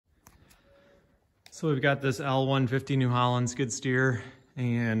So we've got this L150 New Holland skid steer,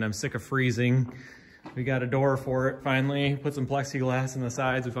 and I'm sick of freezing. We got a door for it finally, put some plexiglass in the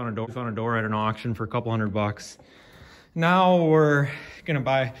sides. We found a door at an auction for a couple $100. Now we're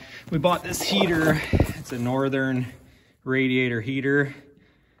gonna we bought this heater. It's a Northern radiator heater,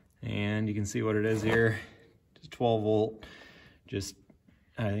 and you can see what it is here. Just 12 volt,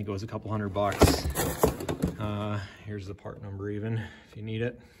 I think it was a couple $100. Here's the part number even, if you need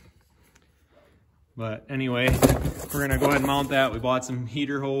it. But anyway, we're gonna go ahead and mount that. We bought some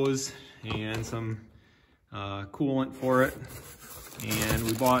heater hose and some coolant for it. And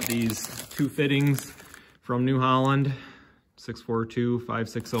we bought these two fittings from New Holland, 642,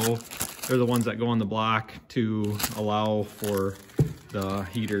 560. They're the ones that go on the block to allow for the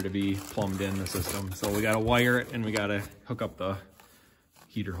heater to be plumbed in the system. So we gotta wire it and we gotta hook up the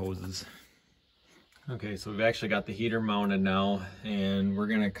heater hoses. Okay, so we've actually got the heater mounted now, and we're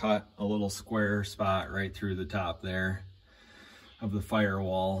gonna cut a little square spot right through the top there of the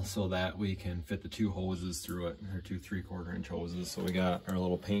firewall so that we can fit the two hoses through it. They're two 3/4 inch hoses. So we got our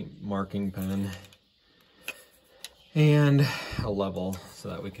little paint marking pen and a level so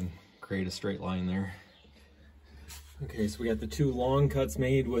that we can create a straight line there. Okay, so we got the two long cuts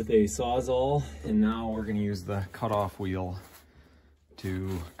made with a Sawzall, and now we're gonna use the cutoff wheel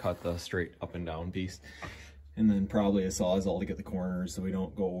to cut the straight up and down piece, and then probably a Sawzall to get the corners so we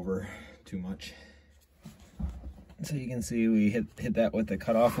don't go over too much. So you can see we hit that with the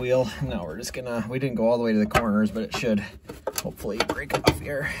cutoff wheel. Now we're just gonna, we didn't go all the way to the corners, but it should hopefully break off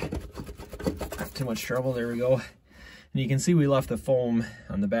here. Not too much trouble, there we go. And you can see we left the foam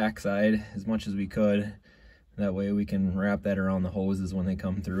on the back side as much as we could. That way we can wrap that around the hoses when they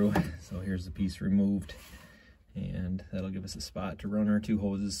come through. So here's the piece removed, and that'll give us a spot to run our two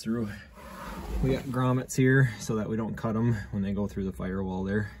hoses through. We got grommets here so that we don't cut them when they go through the firewall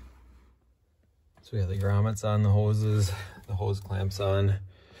there. So we have the grommets on the hoses, the hose clamps on,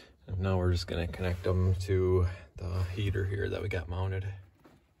 and now we're just gonna connect them to the heater here that we got mounted.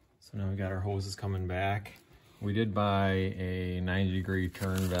 So now we got our hoses coming back. We did buy a 90-degree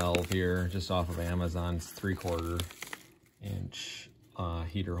turn valve here just off of Amazon's 3/4 inch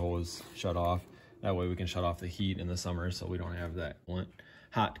heater hose shut off. That way we can shut off the heat in the summer so we don't have that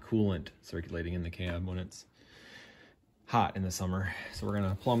hot coolant circulating in the cab when it's hot in the summer. So we're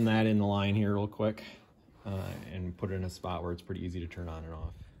gonna plumb that in the line here real quick and put it in a spot where it's pretty easy to turn on and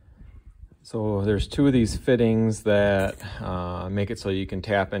off. So there's two of these fittings that make it so you can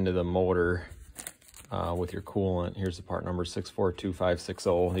tap into the motor with your coolant. Here's the part number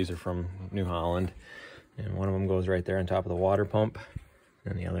 642560. These are from New Holland. And one of them goes right there on top of the water pump.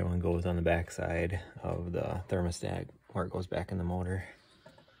 And the other one goes on the back side of the thermostat where it goes back in the motor.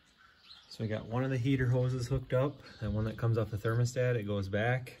 So we got one of the heater hoses hooked up. That one that comes off the thermostat, it goes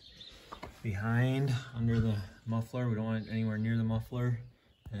back behind under the muffler. We don't want it anywhere near the muffler,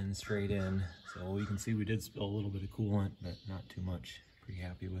 and straight in. So you can see we did spill a little bit of coolant, but not too much. Pretty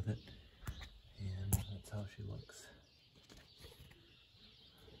happy with it. And that's how she looks.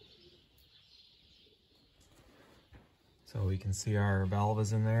 So we can see our valve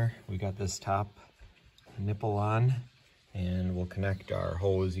is in there. We got this top nipple on, and we'll connect our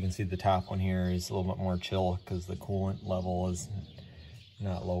hose. You can see the top one here is a little bit more chill because the coolant level is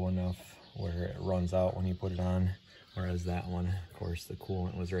not low enough where it runs out when you put it on. Whereas that one, of course, the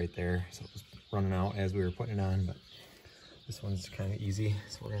coolant was right there. So it was running out as we were putting it on, but this one's kind of easy.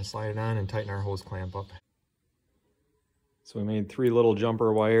 So we're gonna slide it on and tighten our hose clamp up. So we made 3 little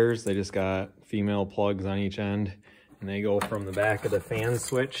jumper wires. They just got female plugs on each end, and they go from the back of the fan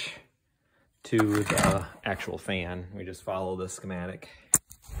switch to the actual fan. We just follow the schematic.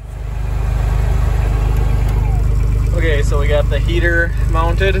 Okay, so we got the heater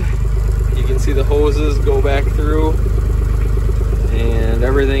mounted. You can see the hoses go back through, and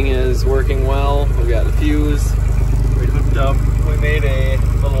everything is working well. We got the fuse. We hooked up, we made a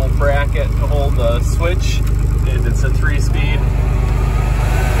little bracket to hold the switch, and it's a 3-speed.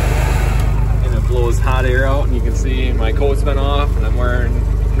 Blows hot air out, and you can see my coat's been off and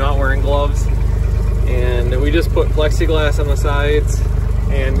I'm not wearing gloves. And we just put plexiglass on the sides,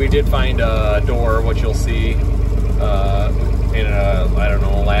 and we did find a door, which you'll see I don't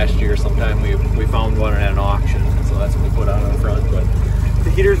know, last year sometime we found one at an auction, so that's what we put on the front. But the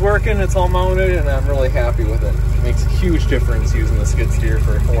heater's working, it's all mounted, and I'm really happy with it. It makes a huge difference using the skid steer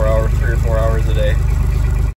for 3 or 4 hours a day.